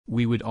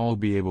We would all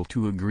be able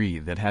to agree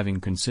that having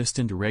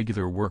consistent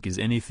regular work is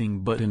anything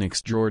but an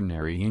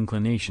extraordinary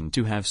inclination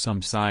to have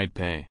some side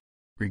pay.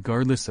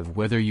 Regardless of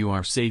whether you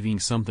are saving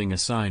something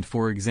aside,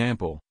 for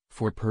example,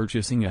 for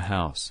purchasing a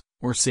house,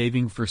 or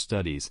saving for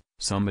studies,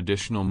 some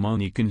additional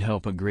money can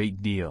help a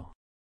great deal.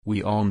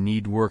 We all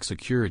need work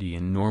security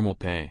and normal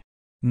pay.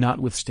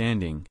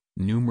 Notwithstanding,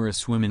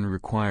 numerous women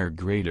require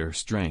greater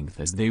strength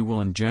as they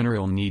will in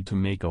general need to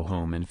make a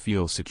home and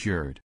feel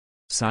secured.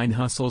 Side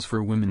hustles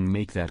for women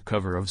make that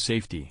cover of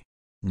safety.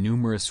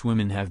 Numerous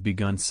women have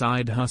begun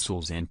side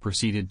hustles and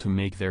proceeded to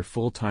make their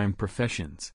full-time professions.